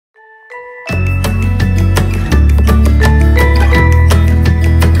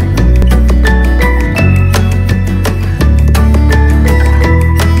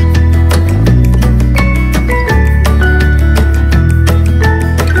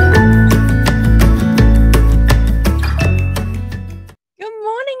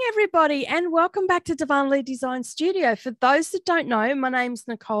everybody, and welcome back to Darvanalee Design Studio. For those that don't know, my name's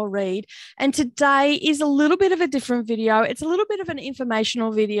Nicole Reed, and today is a little bit of a different video. It's a little bit of an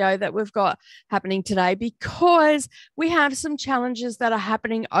informational video that we've got happening today because we have some challenges that are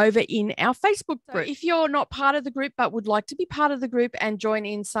happening over in our Facebook group. So if you're not part of the group but would like to be part of the group and join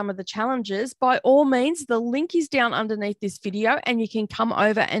in some of the challenges, by all means, the link is down underneath this video and you can come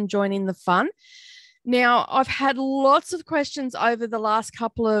over and join in the fun. Now, I've had lots of questions over the last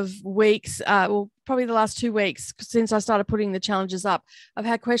couple of weeks, probably the last 2 weeks since I started putting the challenges up. I've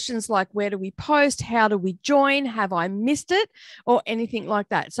had questions like, where do we post? How do we join? Have I missed it? Or anything like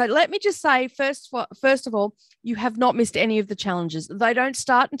that. So let me just say, first of all, you have not missed any of the challenges. They don't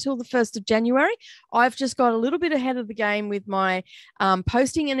start until the 1st of January. I've just got a little bit ahead of the game with my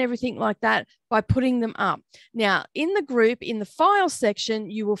posting and everything like that by putting them up. Now, in the group, in the file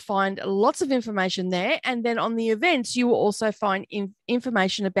section, you will find lots of information there. And then on the events, you will also find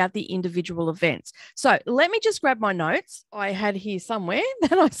information about the individual events. So let me just grab my notes I had here somewhere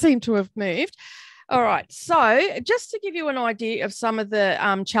that I seem to have moved. All right, so just to give you an idea of some of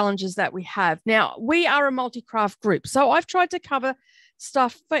the challenges that we have. Now, we are a multi-craft group, so I've tried to cover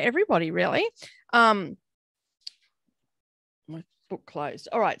stuff for everybody, really. My book closed.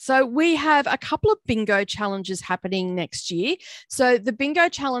 All right, so we have a couple of bingo challenges happening next year. So the bingo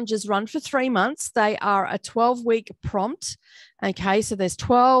challenges run for 3 months. They are a 12-week prompt. Okay, so there's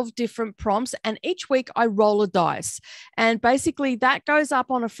 12 different prompts, and each week I roll a dice. And basically that goes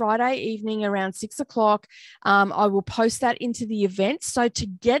up on a Friday evening around 6 o'clock. I will post that into the event. So to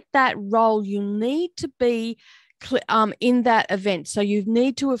get that roll, you need to be in that event. So you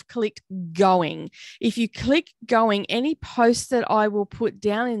need to have clicked going. If you click going, any post that I will put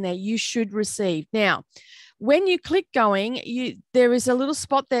down in there, you should receive. Now, when you click going, there is a little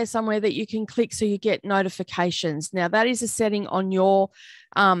spot there somewhere that you can click so you get notifications. Now, that is a setting on your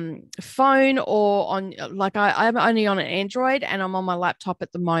phone or on, like I'm only on an Android and I'm on my laptop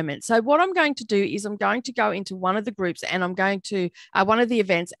at the moment. So what I'm going to do is I'm going to go into one of the groups and I'm going to one of the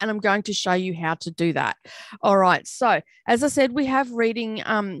events, and I'm going to show you how to do that. All right. So as I said, we have reading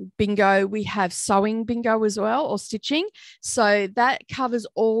bingo. We have sewing bingo as well, or stitching. So that covers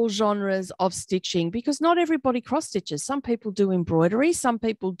all genres of stitching because not everybody cross stitches. Some people do embroidery. Some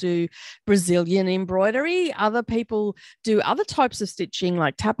people do Brazilian embroidery. Other people do other types of stitching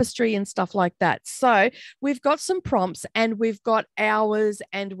like tapestry and stuff like that. So we've got some prompts and we've got hours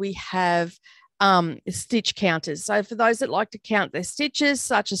and we have stitch counters. So for those that like to count their stitches,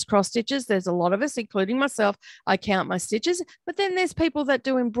 such as cross stitches, there's a lot of us, including myself, I count my stitches, but then there's people that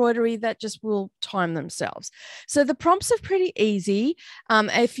do embroidery that just will time themselves. So the prompts are pretty easy.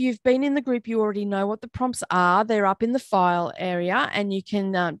 If you've been in the group, you already know what the prompts are. They're up in the file area and you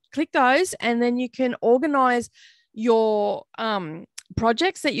can click those, and then you can organize your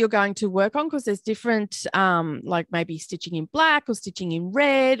projects that you're going to work on, because there's different like maybe stitching in black or stitching in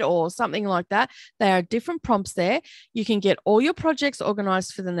red or something like that. There are different prompts there. You can get all your projects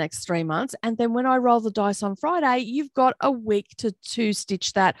organized for the next 3 months, and then when I roll the dice on Friday, you've got a week to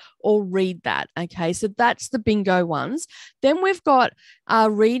stitch that or read that. Okay, so that's the bingo ones. Then we've got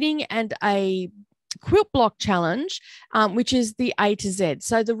a reading and a quilt block challenge, which is the A to Z.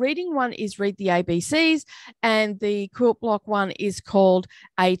 So the reading one is read the ABCs, and the quilt block one is called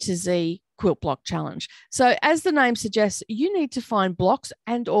A to Z quilt block challenge. So as the name suggests, you need to find blocks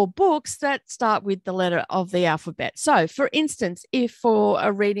and or books that start with the letter of the alphabet. So for instance, if for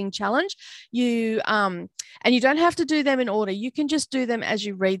a reading challenge, you and you don't have to do them in order, you can just do them as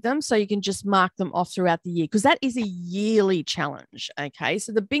you read them. So you can just mark them off throughout the year, because that is a yearly challenge. Okay,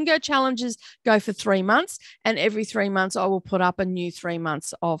 so the bingo challenges go for 3 months, and every 3 months I will put up a new 3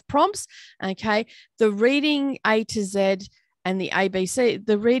 months of prompts. Okay, the reading A to Z and the ABC,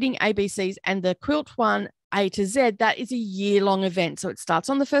 the reading ABCs and the quilt one A to Z, that is a year-long event. So it starts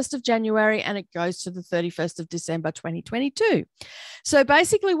on the 1st of January and it goes to the 31st of December 2022. So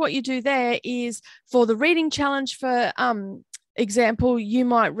basically what you do there is, for the reading challenge, for example, you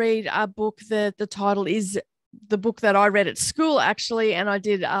might read a book that the title is the book that I read at school, actually, and I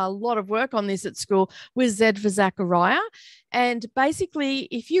did a lot of work on this at school, was Z for Zachariah. And basically,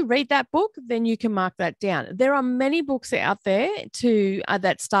 if you read that book, then you can mark that down. There are many books out there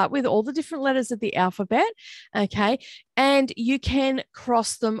that start with all the different letters of the alphabet, okay? And you can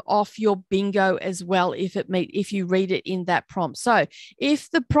cross them off your bingo as well if you read it in that prompt. So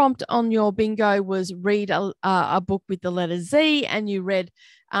if the prompt on your bingo was read a book with the letter Z, and you read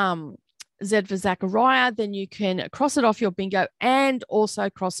Z for Zachariah, then you can cross it off your bingo and also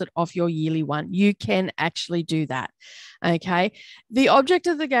cross it off your yearly one. You can actually do that. Okay. The object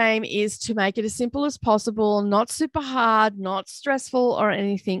of the game is to make it as simple as possible, not super hard, not stressful or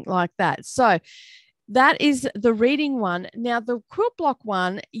anything like that. So that is the reading one. Now, the quilt block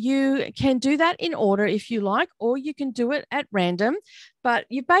one, you can do that in order if you like, or you can do it at random. But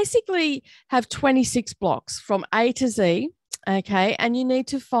you basically have 26 blocks from A to Z. Okay. And you need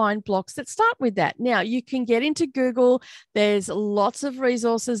to find blocks that start with that. Now, you can get into Google. There's lots of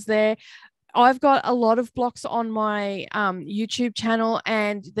resources there. I've got a lot of blocks on my YouTube channel,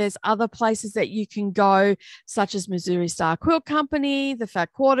 and there's other places that you can go, such as Missouri Star Quilt Company, the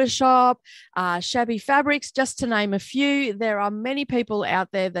Fat Quarter Shop, Shabby Fabrics, just to name a few. There are many people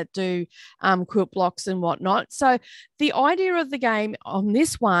out there that do quilt blocks and whatnot. So the idea of the game on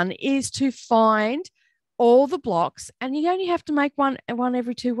this one is to find all the blocks, and you only have to make one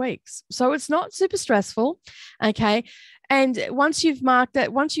every 2 weeks. So it's not super stressful. Okay. And once you've marked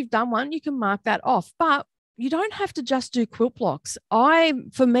that, once you've done one, you can mark that off. But you don't have to just do quilt blocks.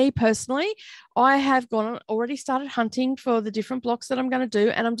 For me personally, I have already started hunting for the different blocks that I'm going to do,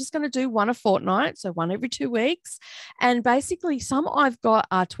 and I'm just going to do one a fortnight, so one every 2 weeks. And basically, some I've got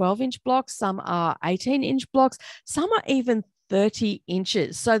are 12-inch blocks, some are 18-inch blocks, some are even 30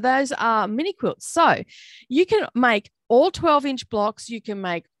 inches. So those are mini quilts. So you can make all 12-inch blocks. You can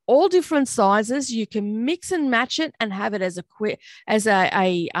make all different sizes. You can mix and match it and have it as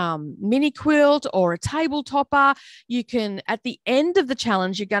a mini quilt or a table topper. You can, at the end of the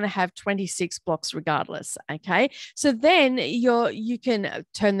challenge, you're going to have 26 blocks regardless. Okay. So then you can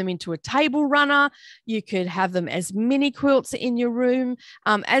turn them into a table runner. You could have them as mini quilts in your room.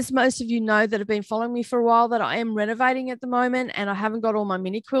 As most of you know that have been following me for a while, that I am renovating at the moment, and I haven't got all my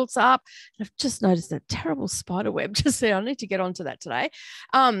mini quilts up. I've just noticed a terrible spider web just there. I need to get onto that today.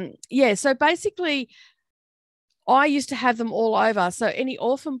 So basically, I used to have them all over. So any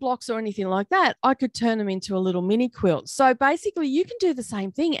orphan blocks or anything like that, I could turn them into a little mini quilt. So basically, you can do the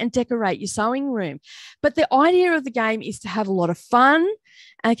same thing and decorate your sewing room. But the idea of the game is to have a lot of fun,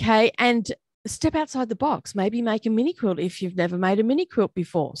 okay, and step outside the box. Maybe make a mini quilt if you've never made a mini quilt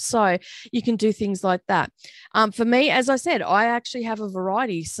before. So you can do things like that. For me, as I said, I actually have a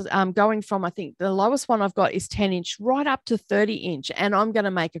variety, going from, I think the lowest one I've got is 10-inch right up to 30-inch. And I'm going to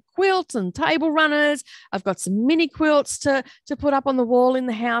make a quilt and table runners. I've got some mini quilts to put up on the wall in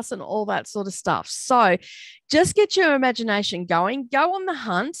the house and all that sort of stuff. So just get your imagination going. Go on the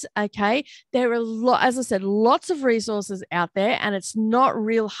hunt, okay? There are, as I said, lots of resources out there, and it's not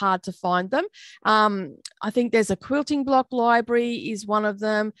real hard to find them. I think there's a quilting block library is one of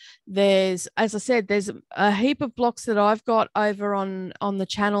them. There's, as I said, there's a heap of blocks that I've got over on the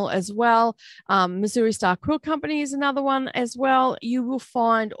channel as well. Missouri Star Quilt Company is another one as well. You will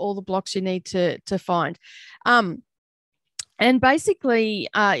find all the blocks you need to find. And basically,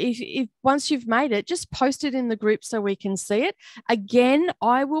 if once you've made it, just post it in the group so we can see it. Again,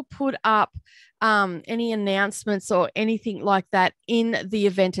 I will put up any announcements or anything like that in the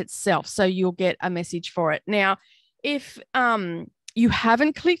event itself, so you'll get a message for it. Now, if you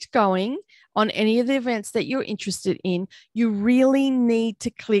haven't clicked going on any of the events that you're interested in, you really need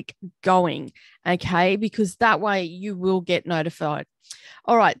to click going, okay? Because that way you will get notified.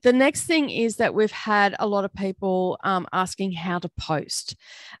 All right, the next thing is that we've had a lot of people asking how to post.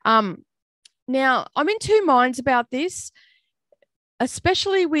 Now, I'm in two minds about this,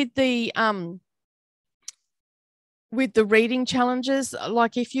 especially with the reading challenges.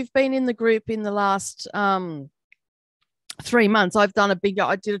 Like if you've been in the group in the last 3 months, I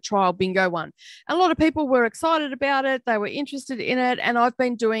did a trial bingo one. And a lot of people were excited about it. They were interested in it. And I've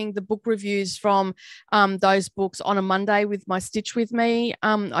been doing the book reviews from those books on a Monday with my Stitch With Me.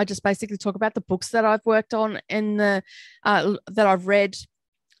 I just basically talk about the books that I've worked on and that I've read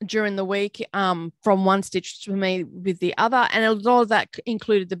during the week, from one Stitch to Me with the other. And a lot of that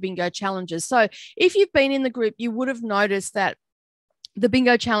included the bingo challenges. So if you've been in the group, you would have noticed that the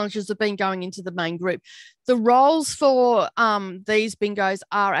bingo challenges have been going into the main group. The roles for these bingos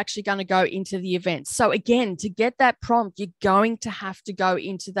are actually going to go into the event. So again, to get that prompt, you're going to have to go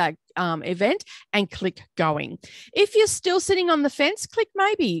into that event and click going. If you're still sitting on the fence, click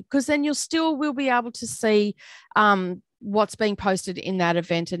maybe, because then will be able to see what's being posted in that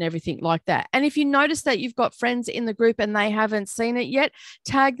event and everything like that. And if you notice that you've got friends in the group and they haven't seen it yet,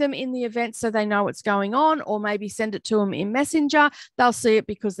 tag them in the event so they know what's going on, or maybe send it to them in Messenger. They'll see it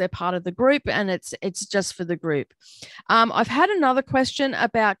because they're part of the group, and it's just for the group. I've had another question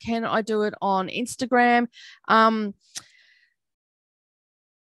about, can I do it on Instagram? I'm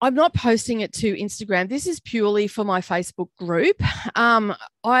not posting it to Instagram. This is purely for my Facebook group.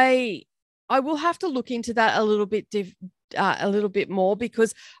 I will have to look into that a little bit more,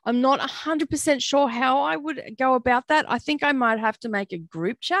 because I'm not 100% sure how I would go about that. I think I might have to make a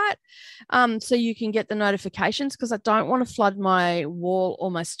group chat so you can get the notifications, because I don't want to flood my wall or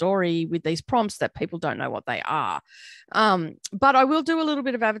my story with these prompts that people don't know what they are. But I will do a little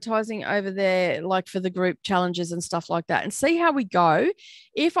bit of advertising over there, like for the group challenges and stuff like that, and see how we go.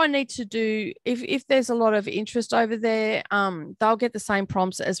 If I need to do, if there's a lot of interest over there, they'll get the same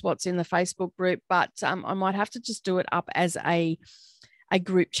prompts as what's in the Facebook group, but I might have to just do it up as a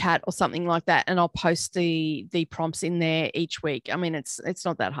group chat or something like that, and I'll post the prompts in there each week. I mean, it's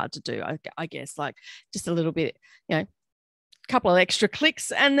not that hard to do, I guess, like just a little bit, couple of extra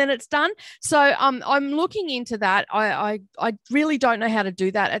clicks and then it's done. So I'm looking into that. I really don't know how to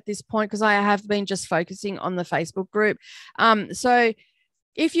do that at this point, because I have been just focusing on the Facebook group. So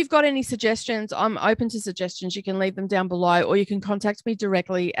if you've got any suggestions, I'm open to suggestions. You can leave them down below, or you can contact me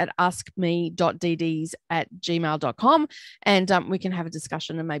directly at askme.dds@gmail.com, and we can have a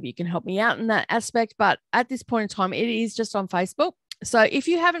discussion, and maybe you can help me out in that aspect. But at this point in time, it is just on Facebook. So if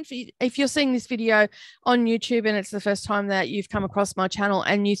you're seeing this video on YouTube and it's the first time that you've come across my channel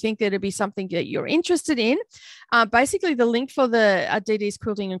and you think that it'd be something that you're interested in, basically the link for the DDs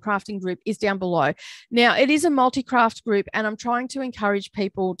Quilting and Crafting group is down below. Now, it is a multi-craft group, and I'm trying to encourage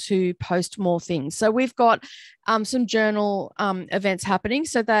people to post more things. So we've got some journal events happening.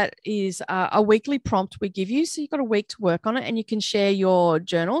 So that is a weekly prompt we give you. So you've got a week to work on it, and you can share your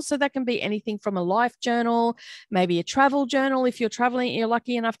journal. So that can be anything from a life journal, maybe a travel journal if you're traveling, you're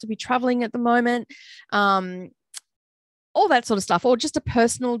lucky enough to be traveling at the moment, all that sort of stuff, or just a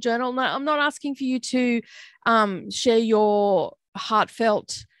personal journal. No, I'm not asking for you to share your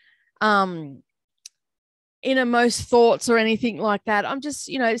heartfelt innermost thoughts or anything like that. I'm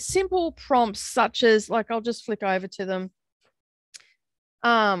just, simple prompts such as, like, I'll just flick over to them.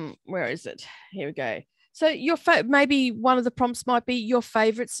 Where is it? Here we go. So maybe one of the prompts might be your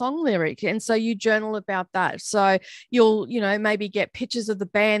favorite song lyric, and so you journal about that. So you'll maybe get pictures of the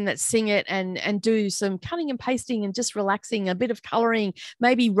band that sing it, and do some cutting and pasting and just relaxing, a bit of coloring,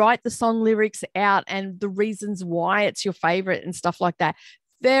 maybe write the song lyrics out and the reasons why it's your favorite and stuff like that.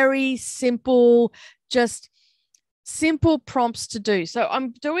 Very simple, just simple prompts to do. So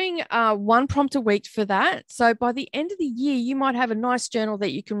I'm doing one prompt a week for that. So by the end of the year, you might have a nice journal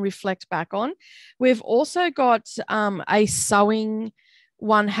that you can reflect back on. We've also got a sewing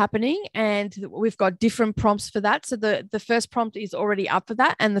one happening, and we've got different prompts for that. So the first prompt is already up for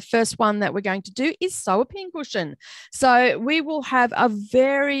that, and the first one that we're going to do is sew a pincushion. So we will have a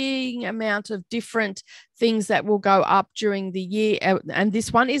varying amount of different things that will go up during the year, and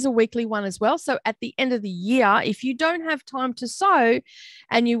this one is a weekly one as well. So at the end of the year, if you don't have time to sew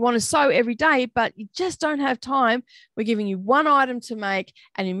and you want to sew every day but you just don't have time, we're giving you one item to make,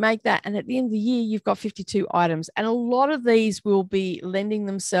 and you make that, and at the end of the year you've got 52 items, and a lot of these will be lending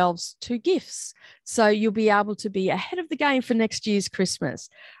themselves to gifts, so you'll be able to be ahead of the game for next year's Christmas.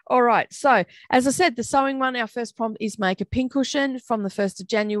 All right, so as I said, the sewing one, our first prompt is make a pincushion from the 1st of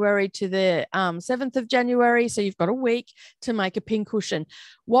January to the 7th of January. So you've got a week to make a pincushion.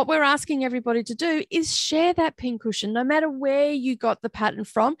 What we're asking everybody to do is share that pincushion, no matter where you got the pattern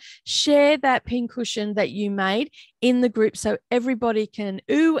from. Share that pincushion that you made in the group, so everybody can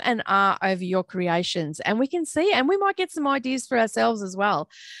ooh and ah over your creations, and we can see, and we might get some ideas for ourselves as well.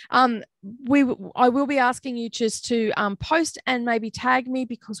 I will be asking you just to post and maybe tag me,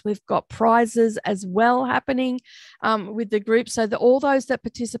 because we've got prizes as well happening with the group. So all those that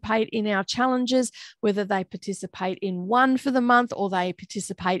participate in our challenges, whether they participate in one for the month or they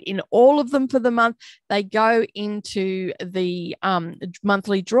participate in all of them for the month, they go into the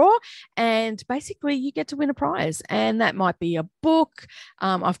monthly draw, and basically you get to win a prize. And that might be a book.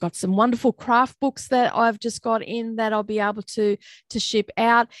 I've got some wonderful craft books that I've just got in that I'll be able to ship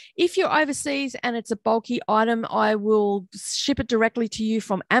out. If you're overseas and it's a bulky item, I will ship it directly to you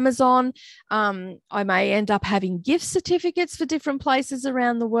from Amazon. I may end up having gift certificates for different places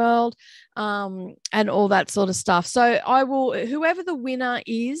around the world, and all that sort of stuff. So I will, whoever the winner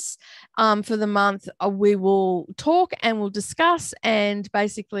is for the month, we will talk and we'll discuss, and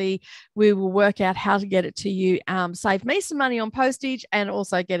basically we will work out how to get it to you, save me some money on postage, and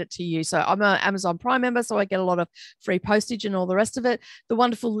also get it to you. So I'm an Amazon Prime member, so I get a lot of free postage and all the rest of it. The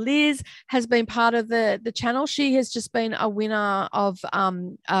wonderful Liz has been part of the channel. She has just been a winner of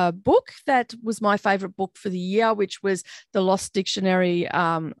a book that was my favorite book for the year, which was The Lost Dictionary,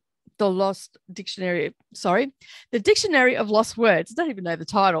 the Dictionary of Lost Words. I don't even know the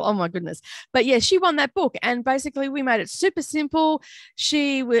title. Oh my goodness. But yeah, she won that book, and basically we made it super simple.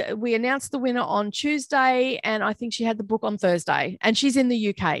 We announced the winner on Tuesday, and I think she had the book on Thursday, and she's in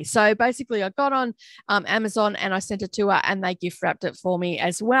the UK. So basically I got on Amazon and I sent it to her, and they gift wrapped it for me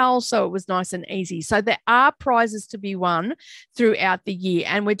as well. So it was nice and easy. So there are prizes to be won throughout the year,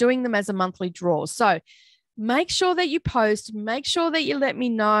 and we're doing them as a monthly draw. So make sure that you post, make sure that you let me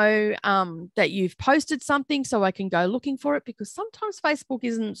know that you've posted something so I can go looking for it, because sometimes Facebook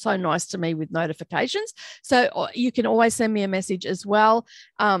isn't so nice to me with notifications. So you can always send me a message as well.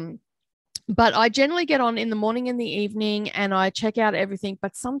 But I generally get on in the morning and the evening and I check out everything,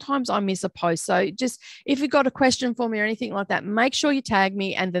 but sometimes I miss a post. So just if you've got a question for me or anything like that, make sure you tag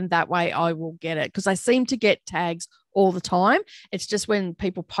me, and then that way I will get it, because I seem to get tags all the time. It's just when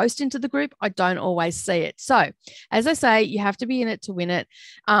people post into the group, I don't always see it. So as I say, you have to be in it to win it.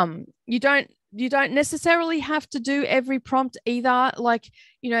 You don't necessarily have to do every prompt either. Like,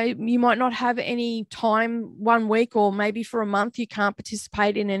 you might not have any time one week, or maybe for a month you can't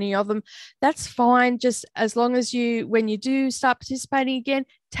participate in any of them. That's fine. Just as long as when you do start participating again,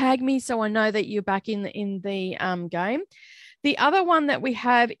 tag me so I know that you're back in the game. The other one that we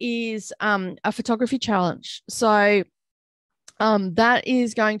have is a photography challenge. So that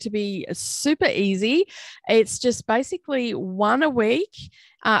is going to be super easy. It's just basically one a week.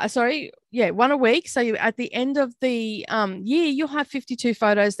 One a week. So at the end of the year, you'll have 52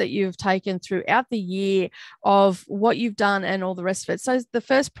 photos that you've taken throughout the year of what you've done and all the rest of it. So the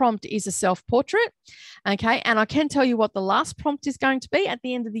first prompt is a self-portrait. Okay. And I can tell you what the last prompt is going to be. At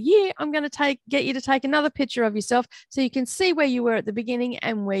the end of the year, I'm going to get you to take another picture of yourself so you can see where you were at the beginning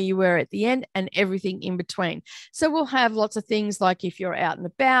and where you were at the end and everything in between. So we'll have lots of things like if you're out and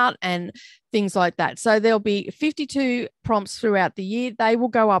about and things like that. So there'll be 52 prompts throughout the year. They will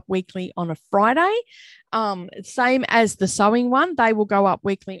go up weekly on a Friday. Same as the sewing one, they will go up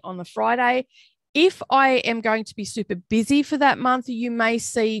weekly on the Friday. If I am going to be super busy for that month, you may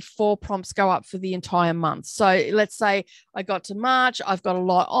see 4 prompts go up for the entire month. So let's say I got to March, I've got a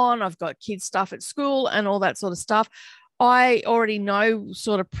lot on, I've got kids' stuff at school and all that sort of stuff. I already know,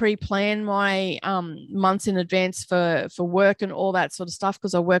 sort of pre-plan my months in advance for work and all that sort of stuff,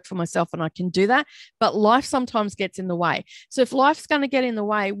 because I work for myself and I can do that. But life sometimes gets in the way. So if life's going to get in the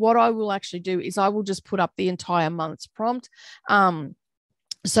way, what I will actually do is I will just put up the entire month's prompt.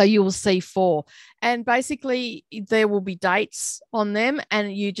 So you will see 4, and basically there will be dates on them,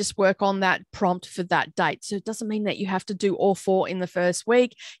 and you just work on that prompt for that date. So it doesn't mean that you have to do all 4 in the first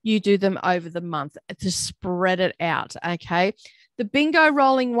week. You do them over the month to spread it out. Okay. The bingo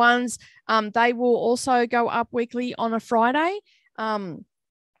rolling ones, they will also go up weekly on a Friday. Now,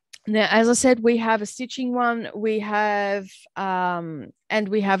 as I said, we have a stitching one, we have and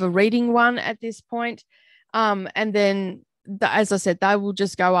we have a reading one at this point. And then as I said, they will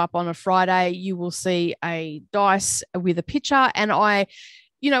just go up on a Friday. You will see a dice with a picture. And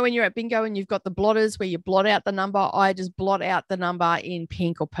when you're at bingo and you've got the blotters where you blot out the number, I just blot out the number in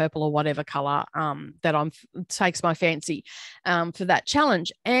pink or purple or whatever color that takes my fancy for that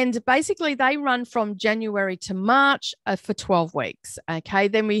challenge. And basically they run from January to March for 12 weeks. Okay.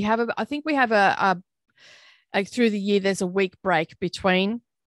 Then we have, through the year, there's a week break between,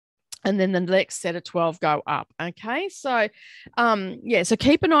 and then the next set of 12 go up. Okay. So, so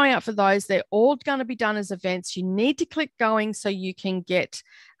keep an eye out for those. They're all going to be done as events. You need to click going so you can get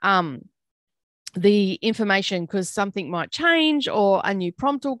the information, because something might change or a new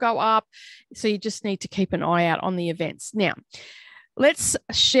prompt will go up. So you just need to keep an eye out on the events. Now, let's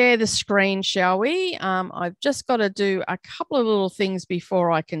share the screen, shall we? I've just got to do a couple of little things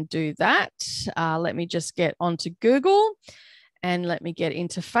before I can do that. Let me just get onto Google. And let me get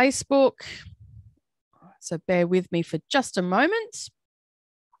into Facebook. So bear with me for just a moment.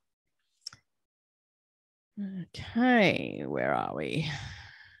 Okay, where are we?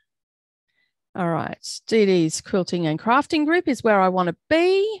 All right, DDs Quilting and Crafting group is where I want to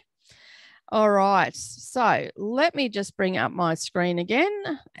be. All right, so let me just bring up my screen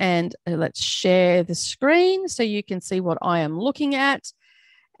again, and let's share the screen so you can see what I am looking at.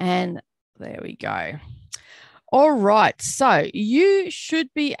 And there we go. All right, so you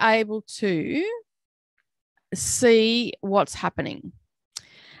should be able to see what's happening.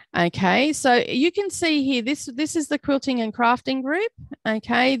 Okay, so you can see here, this is the Quilting and Crafting group.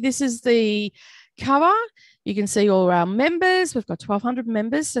 Okay, this is the cover. You can see all our members. We've got 1,200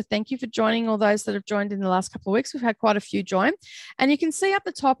 members, so thank you for joining, all those that have joined in the last couple of weeks. We've had quite a few join. And you can see up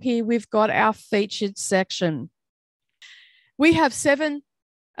the top here, we've got our featured section. We have 7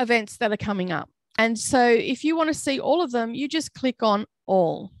 events that are coming up. And so if you want to see all of them, you just click on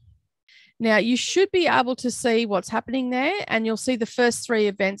all. Now, you should be able to see what's happening there, and you'll see the first 3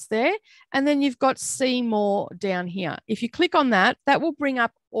 events there. And then you've got see more down here. If you click on that, that will bring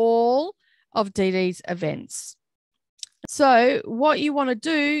up all of DD's events. So what you want to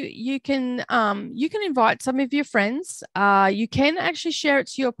do, you can invite some of your friends. You can actually share it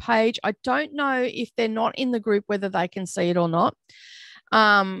to your page. I don't know if they're not in the group, whether they can see it or not.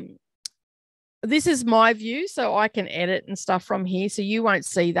 This is my view, so I can edit and stuff from here, so you won't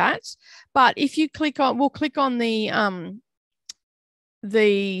see that. But if you click on, we'll click on the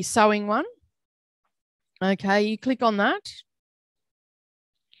sewing one. Okay, you click on that,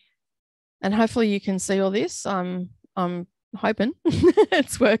 and hopefully you can see all this. I'm hoping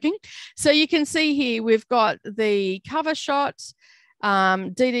it's working. So you can see here we've got the cover shot,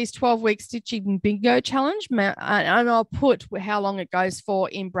 DD's 12-week stitching bingo challenge, and I'll put how long it goes for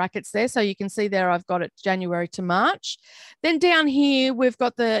in brackets there, so you can see there I've got it January to March. Then down here we've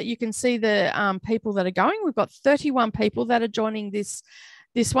got you can see the people that are going. We've got 31 people that are joining this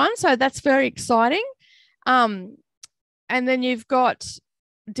one, so that's very exciting. And then you've got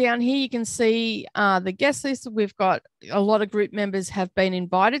down here, you can see the guest list. We've got a lot of group members have been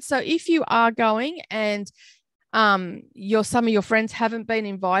invited. So if you are going and some of your friends haven't been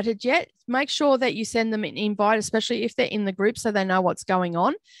invited yet, make sure that you send them an invite, especially if they're in the group, so they know what's going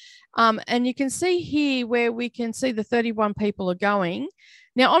on. And you can see here where we can see the 31 people are going.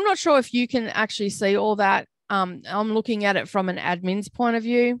 Now, I'm not sure if you can actually see all that. I'm looking at it from an admin's point of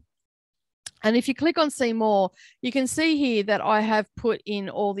view. And if you click on see more, you can see here that I have put in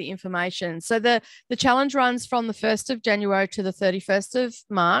all the information. So the challenge runs from the 1st of January to the 31st of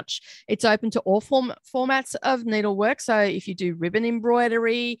March. It's open to all formats of needlework. So if you do ribbon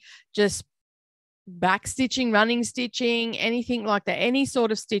embroidery, just back stitching, running stitching, anything like that, any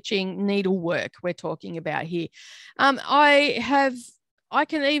sort of stitching needlework we're talking about here. I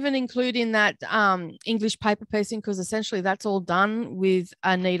can even include in that English paper piecing, because essentially that's all done with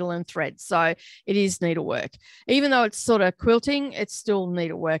a needle and thread. So it is needlework. Even though it's sort of quilting, it's still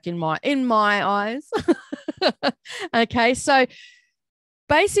needlework in my eyes. Okay, so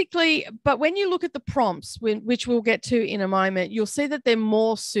basically, but when you look at the prompts, which we'll get to in a moment, you'll see that they're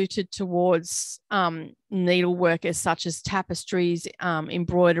more suited towards needlework, as such as tapestries,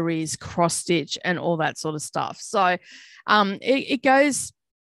 embroideries, cross stitch, and all that sort of stuff. So it goes,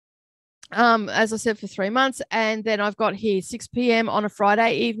 as I said, for 3 months. And then I've got here 6 p.m. on a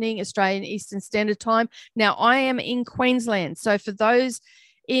Friday evening, Australian Eastern Standard Time. Now, I am in Queensland. So for those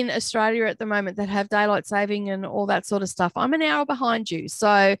in Australia at the moment that have daylight saving and all that sort of stuff, I'm an hour behind you.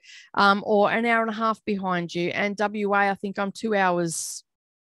 So, or an hour and a half behind you. And WA, I think I'm 2 hours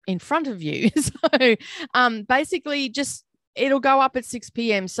in front of you. So basically just, it'll go up at 6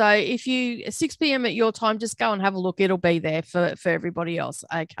 p.m. So if 6 p.m. at your time, just go and have a look. It'll be there for everybody else.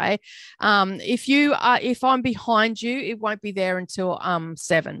 Okay. If I'm behind you, it won't be there until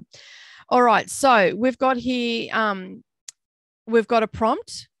 7. All right. So we've got here, we've got a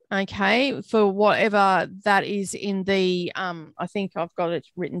prompt, okay, for whatever that is in the, I think I've got it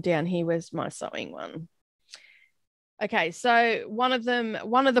written down here. Where's my sewing one? Okay, so one of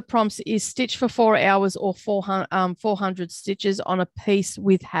the prompts is stitch for 4 hours or 400 stitches on a piece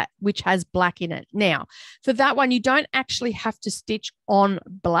which has black in it. Now, for that one, you don't actually have to stitch on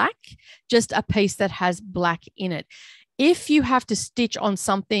black, just a piece that has black in it. If you have to stitch on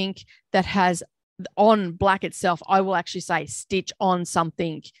something that has on black itself, I will actually say stitch on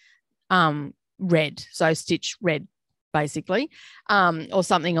something red. So stitch red, basically, or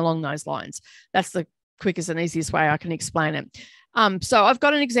something along those lines. That's the quickest and easiest way I can explain it. So I've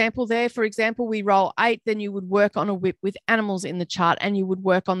got an example there. For example, we roll 8, then you would work on a whip with animals in the chart, and you would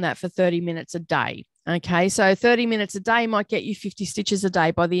work on that for 30 minutes a day. Okay, so 30 minutes a day might get you 50 stitches a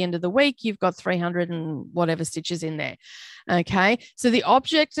day. By the end of the week, you've got 300 and whatever stitches in there. Okay, so the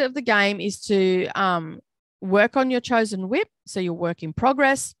object of the game is to work on your chosen whip. So your work in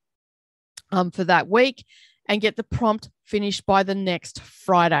progress for that week, and get the prompt finished by the next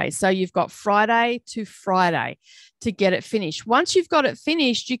Friday. So you've got Friday to Friday to get it finished. Once you've got it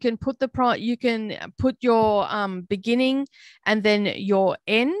finished, you can put your beginning and then your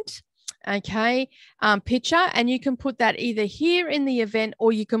end, okay, picture, and you can put that either here in the event,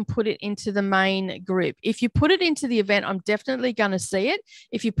 or you can put it into the main group. If you put it into the event, I'm definitely going to see it.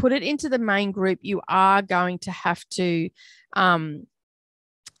 If you put it into the main group, you are going to have to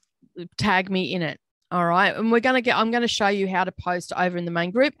tag me in it. All right. And I'm going to show you how to post over in the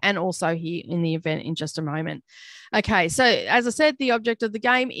main group and also here in the event in just a moment. Okay. So as I said, the object of the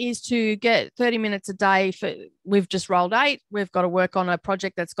game is to get 30 minutes a day. We've just rolled 8. We've got to work on a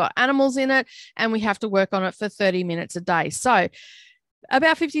project that's got animals in it, and we have to work on it for 30 minutes a day. So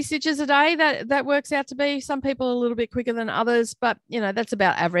about 50 stitches a day. That works out to be. Some people a little bit quicker than others, but that's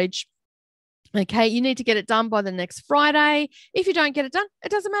about average. Okay, you need to get it done by the next Friday. If you don't get it done, it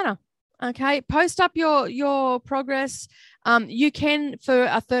doesn't matter. Okay, post up your progress. You can, for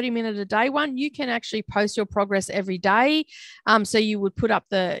a 30-minute a day one, you can actually post your progress every day. So you would put up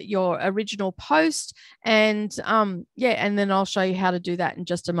your original post, and and then I'll show you how to do that in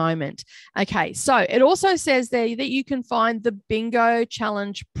just a moment. Okay, so it also says there that you can find the bingo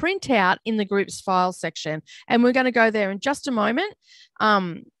challenge printout in the groups file section, and we're going to go there in just a moment.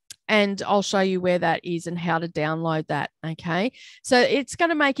 And I'll show you where that is and how to download that, okay? So it's going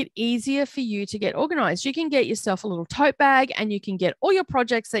to make it easier for you to get organized. You can get yourself a little tote bag, and you can get all your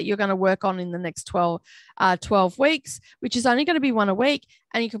projects that you're going to work on in the next 12 weeks, which is only going to be one a week,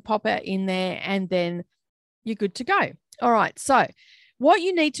 and you can pop it in there, and then you're good to go. All right, so what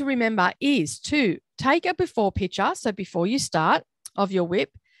you need to remember is to take a before picture, so before you start, of your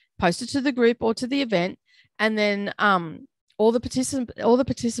WIP, post it to the group or to the event, and then all the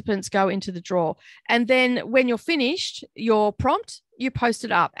participants go into the draw. And then when you're finished, your prompt, you post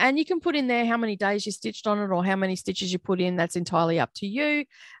it up, and you can put in there how many days you stitched on it or how many stitches you put in. That's entirely up to you.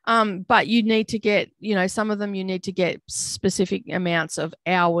 But you need to get, some of them you need to get specific amounts of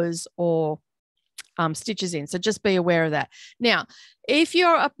hours or stitches in. So just be aware of that. Now, if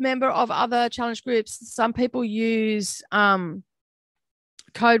you're a member of other challenge groups, some people use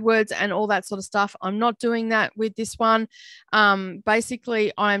code words and all that sort of stuff. I'm not doing that with this one.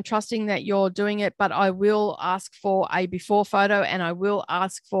 Basically, I'm trusting that you're doing it, but I will ask for a before photo, and I will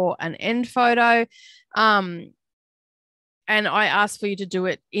ask for an end photo. And I ask for you to do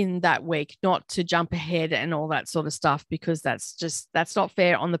it in that week, not to jump ahead and all that sort of stuff, because that's not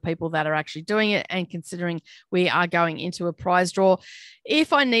fair on the people that are actually doing it. And considering we are going into a prize draw,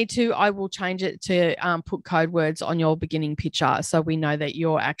 if I need to, I will change it to put code words on your beginning picture, so we know that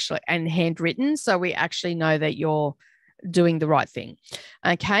you're actually, and handwritten, so we actually know that you're doing the right thing.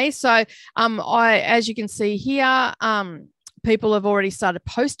 Okay, so as you can see here, people have already started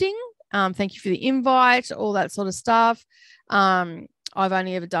posting. Thank you for the invite, all that sort of stuff. I've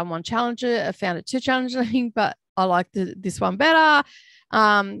only ever done one challenger. I found it too challenging, but I like this one better.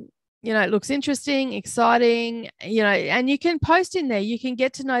 It looks interesting, exciting, and you can post in there. You can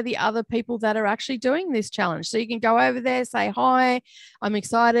get to know the other people that are actually doing this challenge. So you can go over there, say, hi, I'm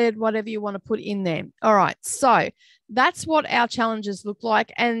excited, whatever you want to put in there. All right. So that's what our challenges look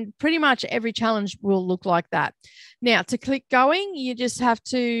like. And pretty much every challenge will look like that. Now, to click going, you just have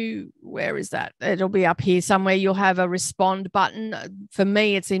to, where is that? It'll be up here somewhere. You'll have a respond button. For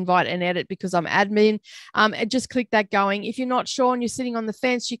me, it's invite and edit because I'm admin. And just click that going. If you're not sure and you're sitting on the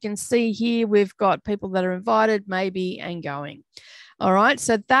fence, you can see here we've got people that are invited, maybe, and going. All right,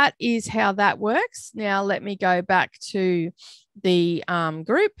 so that is how that works. Now, let me go back to the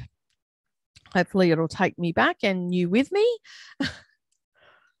group. Hopefully, it'll take me back and you with me.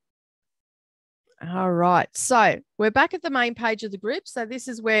 All right, so we're back at the main page of the group. So this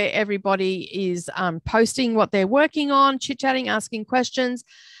is where everybody is posting what they're working on, chit-chatting, asking questions,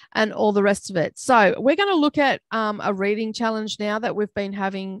 and all the rest of it. So we're going to look at a reading challenge now that we've been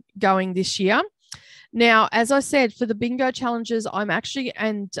having going this year. Now, as I said, for the bingo challenges, I'm actually,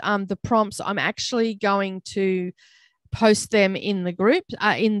 and the prompts, I'm actually going to post them in the group,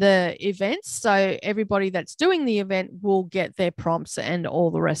 in the events. So everybody that's doing the event will get their prompts and all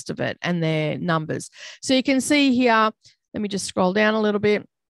the rest of it and their numbers. So you can see here, let me just scroll down a little bit.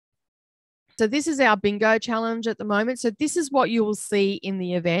 So this is our bingo challenge at the moment. So this is what you will see in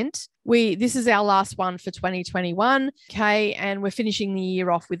the event. This is our last one for 2021. Okay. And we're finishing the year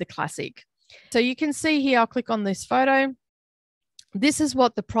off with a classic. So you can see here, I'll click on this photo. This is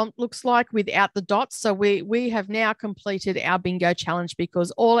what the prompt looks like without the dots. So we have now completed our bingo challenge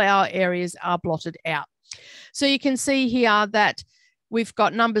because all our areas are blotted out. So you can see here that we've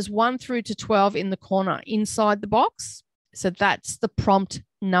got numbers 1 through to 12 in the corner inside the box. So that's the prompt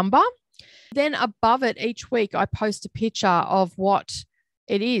number. Then above it each week, I post a picture of what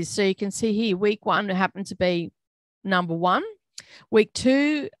it is. So you can see here, week 1 happened to be number 1. Week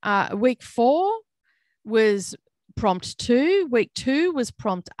 4 was prompt 2. Week 2 was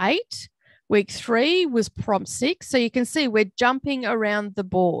prompt 8. Week 3 was prompt 6. So you can see we're jumping around the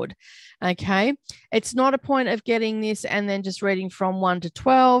board. Okay. It's not a point of getting this and then just reading from 1 to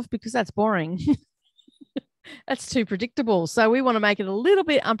 12 because that's boring. That's too predictable. So we want to make it a little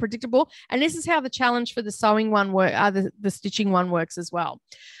bit unpredictable. And this is how the challenge for the sewing one the stitching one works as well.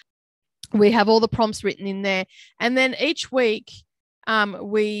 We have all the prompts written in there. And then each week,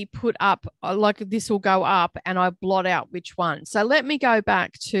 we put up, like this will go up and I blot out which one. So let me go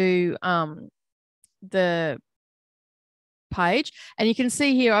back to the page, and you can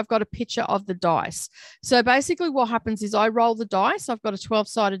see here I've got a picture of the dice. So basically what happens is I roll the dice. I've got a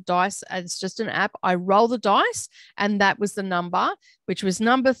 12-sided dice, and it's just an app. I roll the dice, and that was the number, which was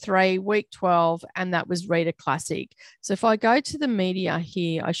number 3, week 12, and that was Reader Classic. So if I go to the media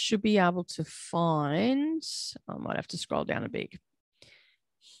here, I should be able to find, I might have to scroll down a bit.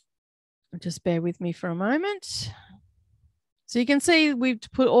 Just bear with me for a moment. So you can see we've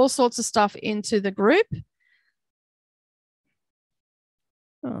put all sorts of stuff into the group.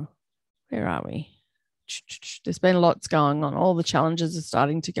 Oh, where are we? There's been lots going on. All the challenges are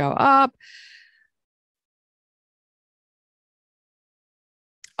starting to go up.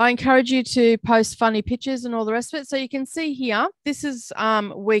 I encourage you to post funny pictures and all the rest of it. So you can see here, this is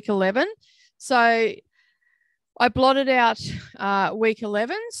week 11. So I blotted out week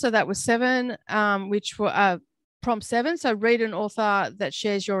 11. So that was 7, which were prompt 7. So read an author that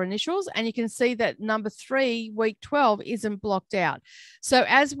shares your initials. And you can see that number 3, week 12, isn't blocked out. So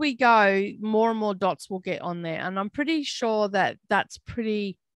as we go, more and more dots will get on there. And I'm pretty sure that that's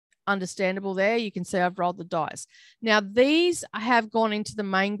pretty understandable there. You can see I've rolled the dice. Now, these have gone into the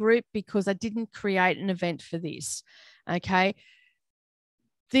main group because I didn't create an event for this. Okay.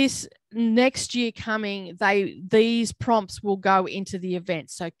 This next year coming, these prompts will go into the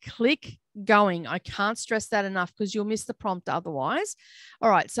event. So click going. I can't stress that enough because you'll miss the prompt otherwise. All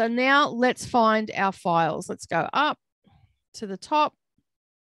right, so now let's find our files. Let's go up to the top.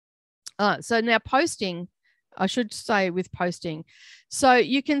 So now posting, I should say with posting. So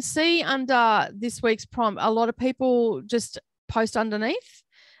you can see under this week's prompt, a lot of people just post underneath,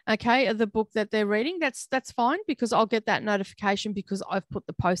 okay, the book that they're reading. That's fine because I'll get that notification because I've put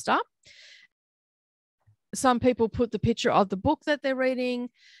the post up. Some people put the picture of the book that they're reading.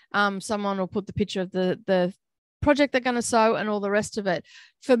 Someone will put the picture of the project they're going to sew and all the rest of it.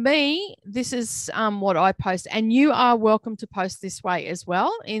 For me, this is what I post, and you are welcome to post this way as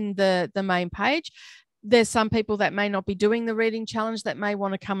well in the main page. There's some people that may not be doing the reading challenge that may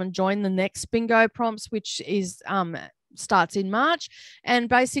want to come and join the next bingo prompts, which is starts in March, and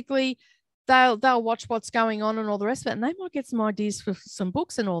basically they'll watch what's going on and all the rest of it, and they might get some ideas for some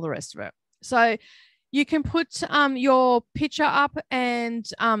books and all the rest of it. So you can put your picture up, and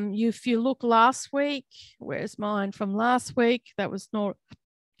if you look last week, where's mine from last week? That was Nora,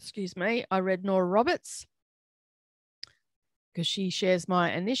 excuse me, I read Nora Roberts because she shares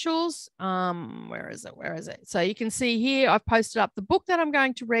my initials. Where is it? So you can see here, I've posted up the book that I'm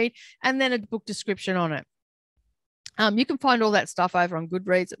going to read and then a book description on it. You can find all that stuff over on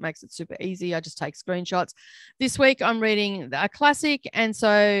Goodreads. It makes it super easy. I just take screenshots. This week I'm reading a classic, and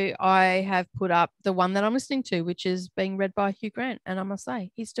so I have put up the one that I'm listening to, which is being read by Hugh Grant, and I must say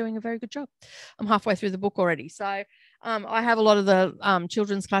he's doing a very good job. I'm halfway through the book already. So I have a lot of the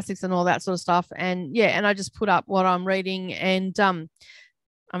children's classics and all that sort of stuff, and yeah, and I just put up what I'm reading, and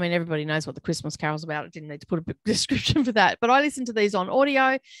I mean, everybody knows what the Christmas Carol's about. I didn't need to put a description for that, but I listen to these on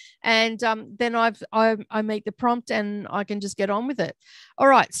audio, and then I meet the prompt and I can just get on with it. All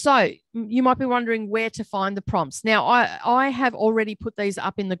right. So you might be wondering where to find the prompts. Now I have already put these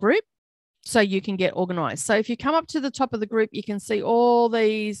up in the group so you can get organized. So if you come up to the top of the group, you can see all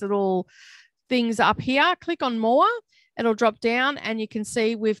these little things up here. Click on more, it'll drop down, and you can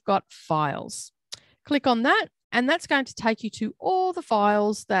see we've got files. Click on that, and that's going to take you to all the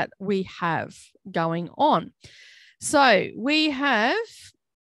files that we have going on. So we have,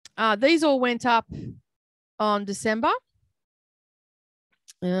 these all went up on December.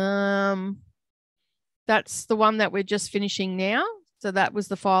 That's the one that we're just finishing now. So that was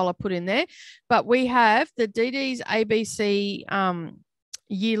the file I put in there. But we have the DDs ABC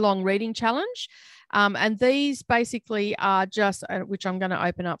year-long reading challenge. And these basically are just, which I'm going to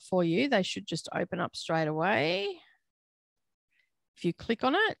open up for you. They should just open up straight away. If you click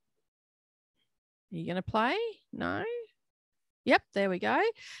on it, are you going to play? No? Yep, there we go.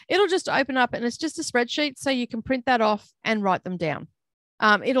 It'll just open up, and it's just a spreadsheet, so you can print that off and write them down.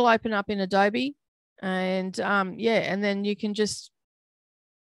 It'll open up in Adobe, and yeah, and then you can just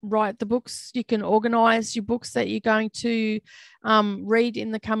write the books. You can organize your books that you're going to read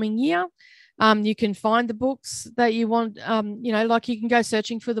in the coming year. You can find the books that you want, you know, like you can go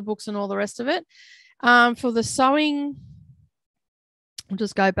searching for the books and all the rest of it. For the sewing, I'll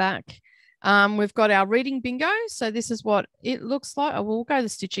just go back. We've got our reading bingo. So this is what it looks like. We'll go the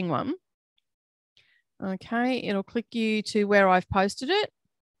stitching one. Okay, it'll click you to where I've posted it.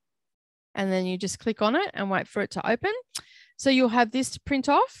 And then you just click on it and wait for it to open. So you'll have this to print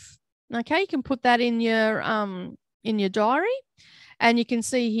off. Okay, you can put that in your diary. And you can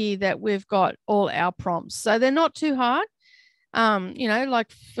see here that we've got all our prompts. So they're not too hard. You know,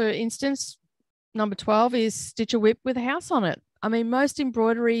 like for instance, number 12 is stitch a whip with a house on it. I mean, most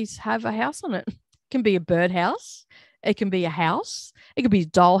embroideries have a house on it. It can be a birdhouse. It can be a house. It could be a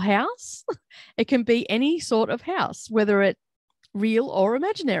doll house. It can be any sort of house, whether it's real or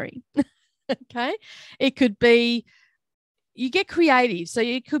imaginary. Okay. It could be, you get creative. So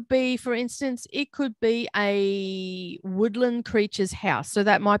it could be, for instance, it could be a woodland creature's house. So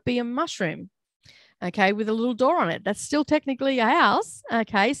that might be a mushroom, okay, with a little door on it. That's still technically a house.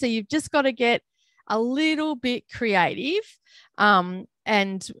 Okay. So you've just got to get a little bit creative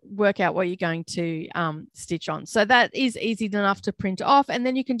and work out what you're going to stitch on. So that is easy enough to print off, and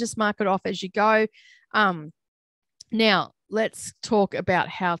then you can just mark it off as you go. Now, let's talk about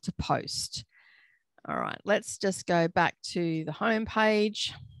how to post. All right, let's just go back to the home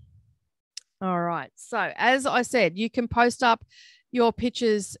page. All right, so as I said, you can post up your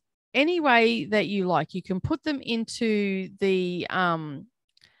pictures any way that you like. You can put them into the, come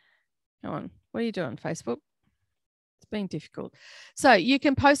on, what are you doing, Facebook? It's being difficult. So you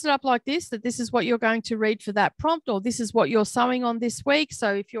can post it up like this, that this is what you're going to read for that prompt, or this is what you're sewing on this week.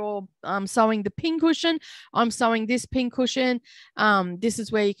 So if you're sewing the pin cushion, I'm sewing this pin cushion. This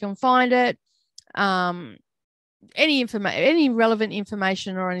is where you can find it. Any relevant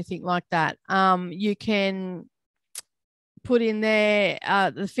information or anything like that. You can put in there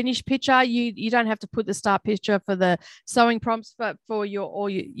the finished picture. You don't have to put the start picture for the sewing prompts, but for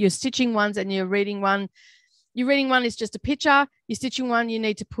your stitching ones and your reading one. Your reading one is just a picture. Your stitching one, you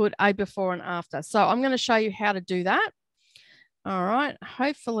need to put a before and after. So I'm going to show you how to do that. All right.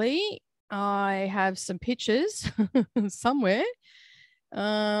 Hopefully I have some pictures somewhere.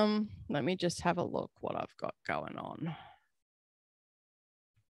 Let me just have a look what I've got going on.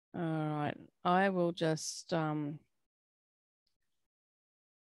 All right. I will just, I'll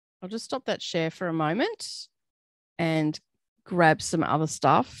just stop that share for a moment and grab some other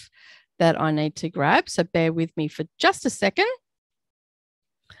stuff that I need to grab. So bear with me for just a second.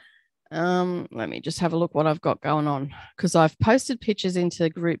 Let me just have a look what I've got going on, because I've posted pictures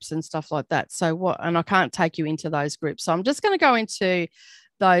into groups and stuff like that. So and I can't take you into those groups. So I'm just going to go into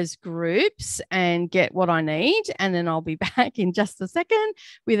those groups and get what I need, and then I'll be back in just a second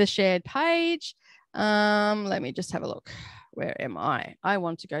with a shared page. Let me just have a look. Where am I? I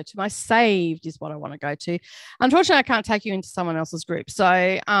want to go to my saved is what I want to go to. Unfortunately, I can't take you into someone else's group.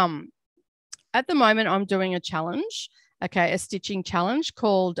 So at the moment, I'm doing a challenge, okay, a stitching challenge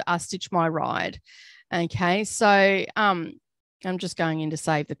called Stitch My Ride. Okay, so I'm just going in to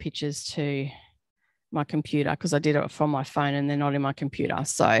save the pictures to my computer because I did it from my phone and they're not in my computer.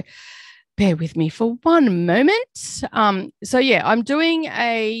 So bear with me for one moment. So yeah, I'm doing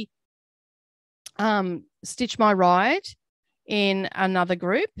a Stitch My Ride in another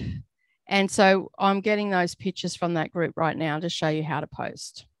group. And so I'm getting those pictures from that group right now to show you how to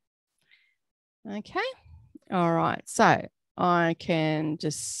post. Okay. All right. So I can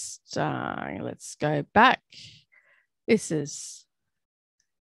just, let's go back. This is,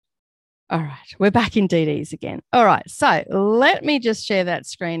 all right. We're back in DDs again. All right. So let me just share that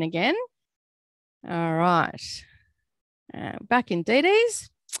screen again. All right. Back in DDs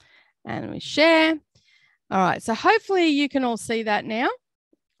and we share. All right. So hopefully you can all see that now.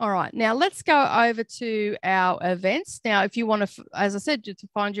 All right, now let's go over to our events. Now, if you want to, as I said, to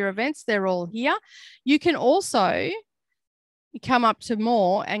find your events, they're all here. You can also come up to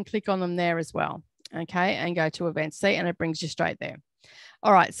more and click on them there as well, okay, and go to events, see, and it brings you straight there.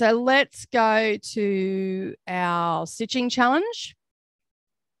 All right, so let's go to our stitching challenge.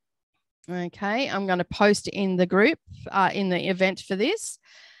 Okay, I'm going to post in the group, in the event for this.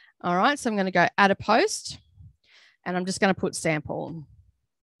 All right, so I'm going to go add a post, and I'm just going to put sample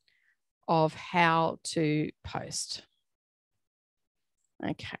of how to post.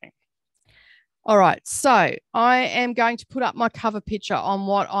 Okay. All right. So I am going to put up my cover picture on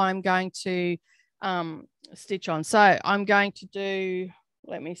what I'm going to stitch on. So I'm going to do,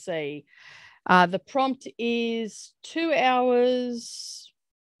 let me see. The prompt is 2 hours.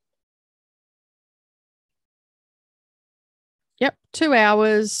 Yep. 2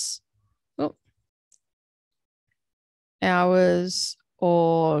 hours. Oh. Hours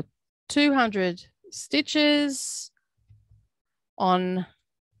or 200 stitches on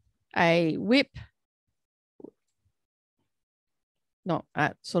a whip, not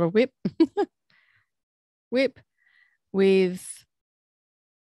a sort of whip, whip with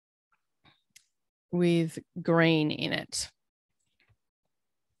green in it.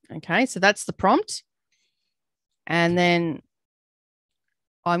 Okay, so that's the prompt. And then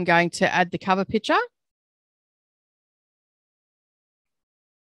I'm going to add the cover picture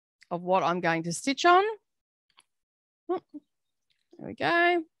of what I'm going to stitch on. Oh, there we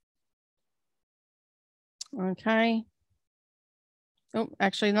go. Okay. Oh,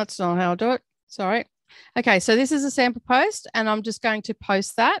 actually, that's not how I'll do it. Sorry. Okay, so this is a sample post, and I'm just going to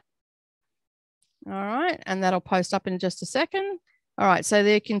post that. All right, and that'll post up in just a second. All right, so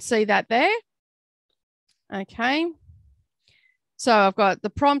there you can see that there. Okay. So I've got the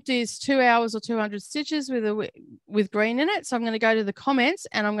prompt is 2 hours or 200 stitches with green in it. So I'm going to go to the comments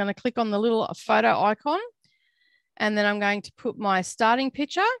and I'm going to click on the little photo icon. And then I'm going to put my starting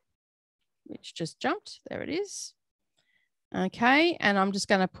picture, which just jumped. There it is. Okay. And I'm just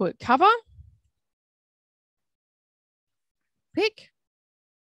going to put cover, pick,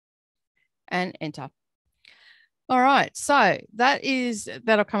 and enter. All right. So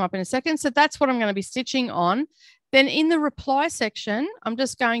that'll come up in a second. So that's what I'm going to be stitching on. Then in the reply section, I'm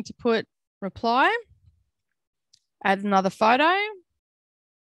just going to put reply, add another photo.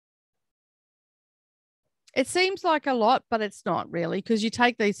 It seems like a lot, but it's not really, because you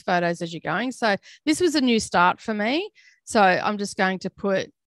take these photos as you're going. So this was a new start for me. So I'm just going to put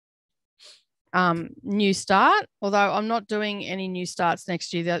new start, although I'm not doing any new starts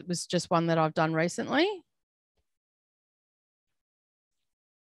next year. That was just one that I've done recently.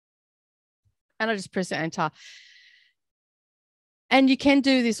 And I just press enter. And you can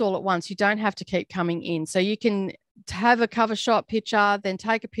do this all at once. You don't have to keep coming in. So you can have a cover shot picture, then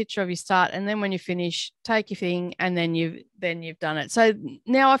take a picture of your start, and then when you finish, take your thing, and then you've done it. So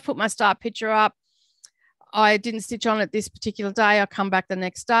now I've put my start picture up. I didn't stitch on it this particular day. I'll come back the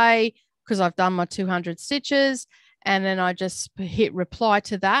next day because I've done my 200 stitches, and then I just hit reply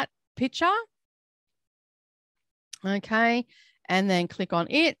to that picture. Okay, and then click on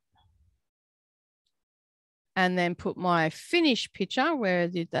it. And then put my finish picture. Where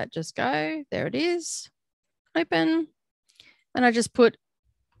did that just go? There it is. Open. And I just put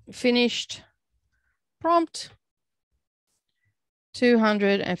finished prompt.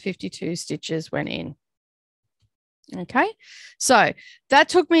 252 stitches went in. Okay. So that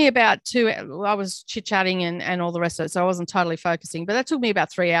took me about I was chit-chatting and all the rest of it. So I wasn't totally focusing, but that took me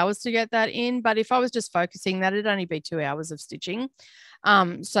about 3 hours to get that in. But if I was just focusing, that'd only be 2 hours of stitching.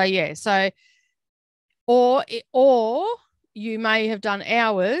 So yeah. So or you may have done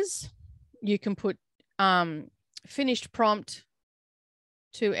hours. You can put finished prompt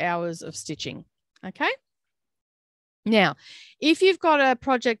 2 hours of stitching. Okay. Now, if you've got a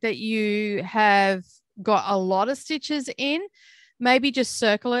project that you have got a lot of stitches in, maybe just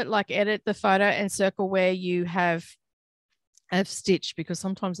circle it, like edit the photo and circle where you have stitched, because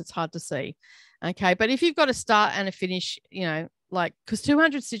sometimes it's hard to see. Okay. But if you've got a start and a finish, you know, like, because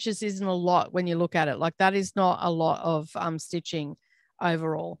 200 stitches isn't a lot when you look at it. Like, that is not a lot of stitching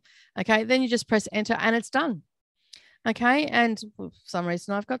overall. Okay, then you just press enter and it's done. Okay, and for some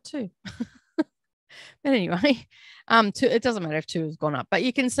reason I've got 2. But anyway, 2, it doesn't matter if 2 has gone up, but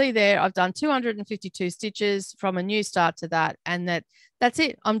you can see there I've done 252 stitches from a new start to that, and that's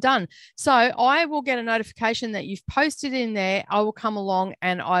it. I'm done. So I will get a notification that you've posted in there. I will come along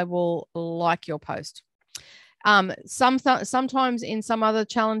and I will like your post. Sometimes in some other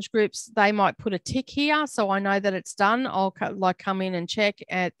challenge groups, they might put a tick here, so I know that it's done. I'll come in and check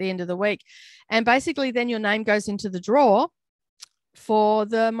at the end of the week, and basically then your name goes into the draw for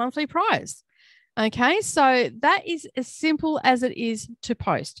the monthly prize. Okay, so that is as simple as it is to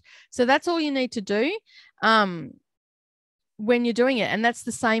post. So that's all you need to do when you're doing it. And that's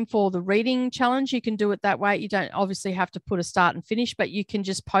the same for the reading challenge. You can do it that way. You don't obviously have to put a start and finish, but you can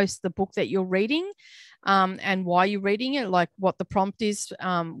just post the book that you're reading and why you're reading it, like what the prompt is,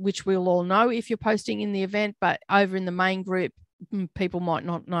 which we'll all know if you're posting in the event, but over in the main group, people might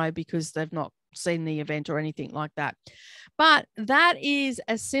not know because they've not seen the event or anything like that. But that is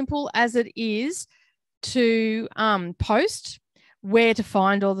as simple as it is to post, where to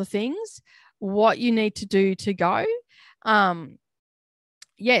find all the things, what you need to do to go.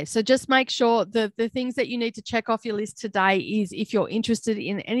 Yeah, so just make sure the things that you need to check off your list today is, if you're interested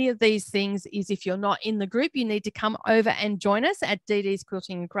in any of these things, is if you're not in the group, you need to come over and join us at DDs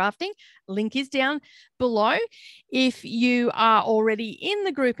Quilting and Crafting. Link is down below. If you are already in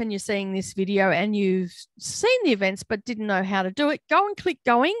the group and you're seeing this video and you've seen the events but didn't know how to do it, go and click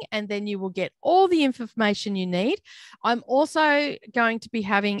going, and then you will get all the information you need. I'm also going to be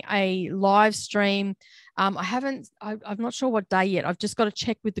having a live stream. I'm not sure what day yet. I've just got to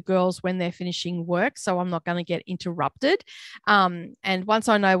check with the girls when they're finishing work, so I'm not going to get interrupted. And once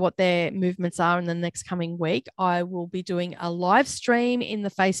I know what their movements are in the next coming week, I will be doing a live stream in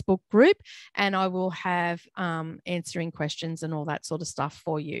the Facebook group, and I will have answering questions and all that sort of stuff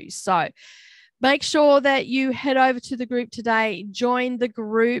for you. So Make sure that you head over to the group today, join the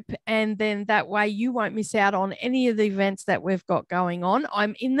group, and then that way you won't miss out on any of the events that we've got going on.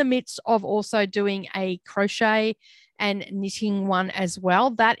 I'm in the midst of also doing a crochet and knitting one as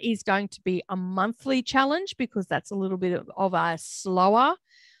well. That is going to be a monthly challenge because that's a little bit of a slower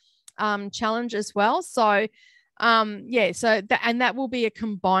challenge as well. So yeah, so that will be a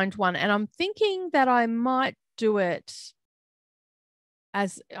combined one. And I'm thinking that I might do it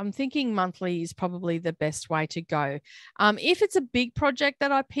as I'm thinking monthly is probably the best way to go. If it's a big project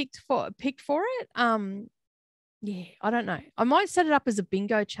that I picked for it, yeah, I don't know. I might set it up as a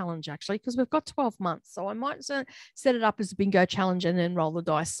bingo challenge actually, because we've got 12 months. So I might set it up as a bingo challenge and then roll the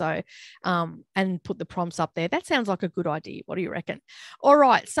dice. So, and put the prompts up there. That sounds like a good idea. What do you reckon? All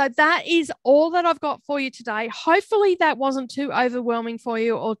right. So that is all that I've got for you today. Hopefully that wasn't too overwhelming for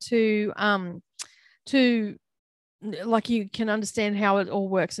you or too, like you can understand how it all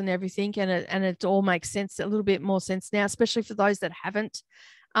works and everything, and it all makes sense, a little bit more sense now, especially for those that haven't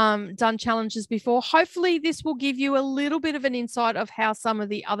done challenges before. Hopefully this will give you a little bit of an insight of how some of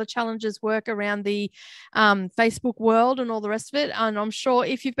the other challenges work around the Facebook world and all the rest of it. And I'm sure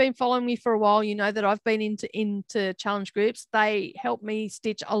if you've been following me for a while, you know that I've been into challenge groups. They help me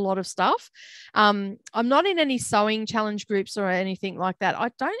stitch a lot of stuff. I'm not in any sewing challenge groups or anything like that.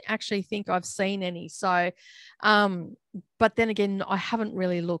 I don't actually think I've seen any. So but then again, I haven't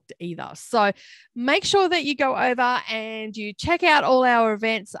really looked either. So make sure that you go over and you check out all our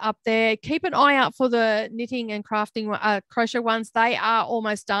events up there. Keep an eye out for the knitting and crafting crochet ones. They are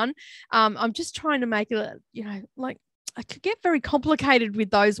almost done. I'm just trying to make it, like I could get very complicated with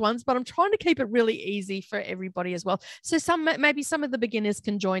those ones, but I'm trying to keep it really easy for everybody as well. So maybe some of the beginners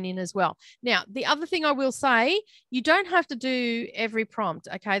can join in as well. Now, the other thing I will say, you don't have to do every prompt.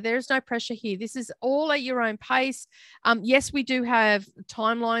 Okay. There is no pressure here. This is all at your own pace. Yes, we do have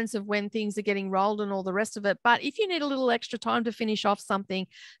timelines of when things are getting rolled and all the rest of it. But if you need a little extra time to finish off something,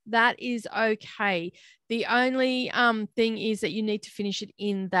 that is okay. The only thing is that you need to finish it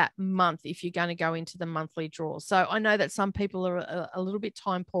in that month if you're going to go into the monthly draw. So I know that some people are a little bit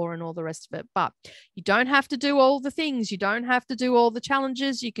time poor and all the rest of it, but you don't have to do all the things. You don't have to do all the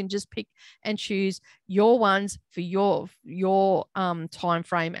challenges. You can just pick and choose your ones for your time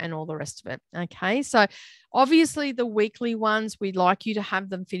frame and all the rest of it. Okay, so obviously the weekly ones, we'd like you to have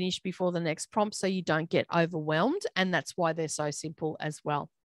them finished before the next prompt so you don't get overwhelmed, and that's why they're so simple as well.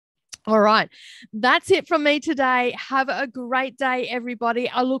 All right. That's it from me today. Have a great day, everybody.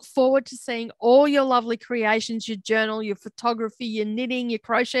 I look forward to seeing all your lovely creations, your journal, your photography, your knitting, your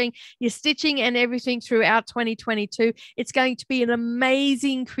crocheting, your stitching, and everything throughout 2022. It's going to be an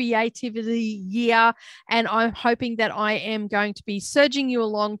amazing creativity year, and I'm hoping that I am going to be surging you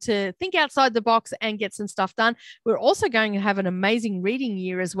along to think outside the box and get some stuff done. We're also going to have an amazing reading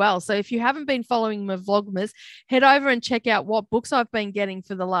year as well. So if you haven't been following my Vlogmas, head over and check out what books I've been getting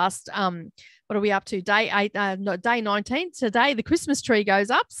for the last what are we up to? Day 8, no, day 19. Today the Christmas tree goes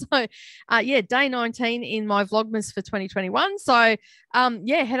up. So yeah, day 19 in my Vlogmas for 2021. So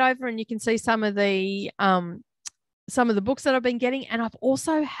yeah, head over and you can see some of the books that I've been getting. And I've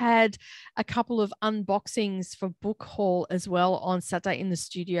also had a couple of unboxings for book haul as well on Saturday in the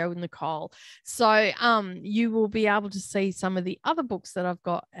studio with Nicole. So you will be able to see some of the other books that I've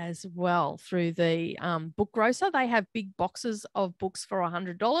got as well through the book grocer. They have big boxes of books for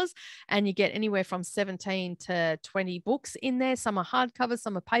 $100, and you get anywhere from 17 to 20 books in there. Some are hardcovers,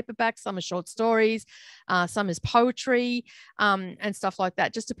 some are paperbacks, some are short stories, some is poetry, and stuff like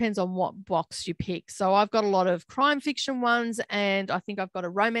that. Just depends on what box you pick. So I've got a lot of crime fiction ones, and I think I've got a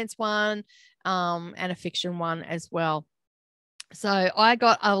romance one and a fiction one as well. So I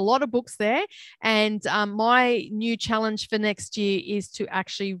got a lot of books there, and my new challenge for next year is to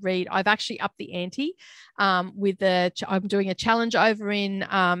actually read. I've actually upped the ante I'm doing a challenge over in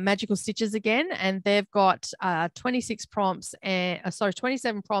Magical Stitches again, and they've got 27 prompts,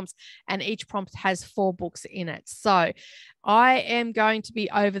 and each prompt has 4 books in it. So I am going to be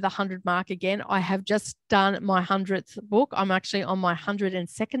over the 100 mark again. I have just done my 100th book. I'm actually on my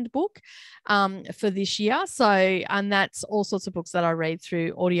 102nd book for this year. So, and that's all sorts of books that I read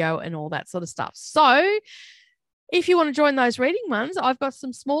through audio and all that sort of stuff. So if you want to join those reading ones, I've got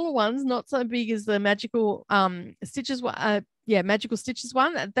some smaller ones, not so big as the Magical Stitches one. Magical Stitches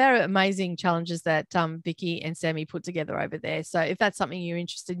one. They're amazing challenges that Vicky and Sammy put together over there. So if that's something you're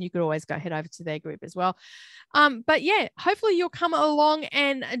interested in, you could always head over to their group as well. But yeah, hopefully you'll come along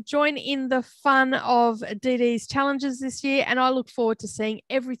and join in the fun of DD's challenges this year. And I look forward to seeing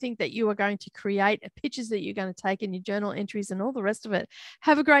everything that you are going to create, pictures that you're going to take in your journal entries and all the rest of it.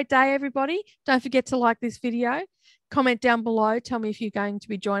 Have a great day, everybody. Don't forget to like this video. comment down below. Tell me if you're going to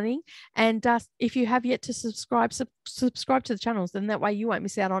be joining. And if you have yet to subscribe to the channels, then that way you won't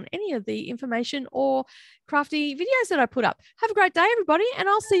miss out on any of the information or crafty videos that I put up. Have a great day, everybody, and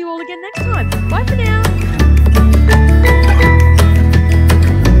I'll see you all again next time. Bye for now.